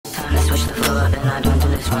and I don't do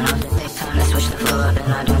this one off. It's time to switch the flow up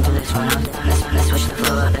and I don't do this one off. Time to switch the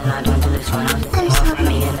flow up and I don't do this one off. They won't find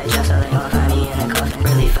me in the jail, so they won't find me in the coffin.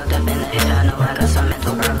 Really fucked up in the head, I know I got some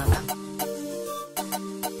mental problem.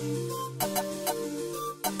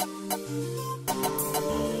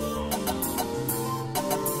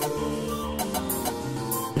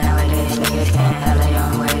 Nowadays, niggas can't have their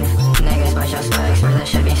own wave. Niggas bite your specs, where that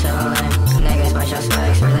shit be so lame. Niggas bite your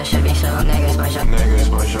specs, where that shit be so. Niggas bite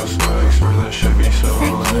your specs, where that shit be so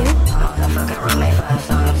lame. I'm on the fucking road, made 5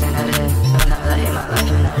 songs in a day. But now that I hate my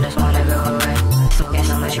life and I just wanna go away. Smoking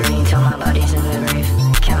so much green till my body's in the grave.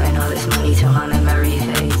 Counting all this money till my memory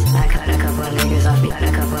fades. I cut a couple niggas off, cut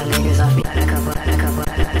a couple niggas off, cut a couple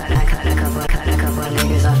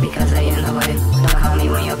niggas off because they in the way. Don't call me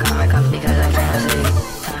when your karma comes because I can't see.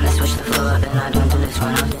 Time to switch the flow up and I don't do this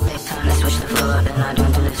one off. Time to switch the flow up and I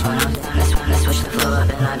don't do this one off. Time to switch the flow up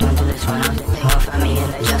and I don't do this one off. They won't find me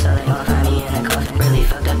in the jail, so they won't find me in the coffin. Really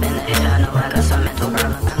fucked up in the head, I know I got some mental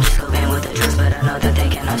problem. I'm just coping with the drugs, but I know that they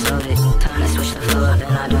cannot solve it. Time to switch the flow up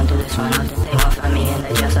and I don't do this one off. They won't find me in the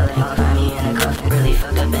jail, so they won't find me in the coffin. Really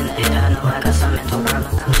fucked up in the head, I know I got some mental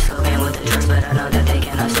problem. I'm just coping with the drugs, but I know that they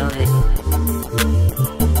cannot solve it.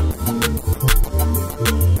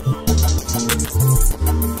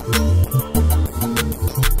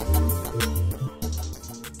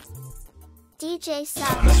 DJ Sub.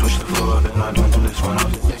 Time to switch the flow up and I don't do this one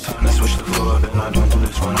off. Time to switch the flow up and I don't do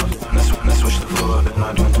this one off.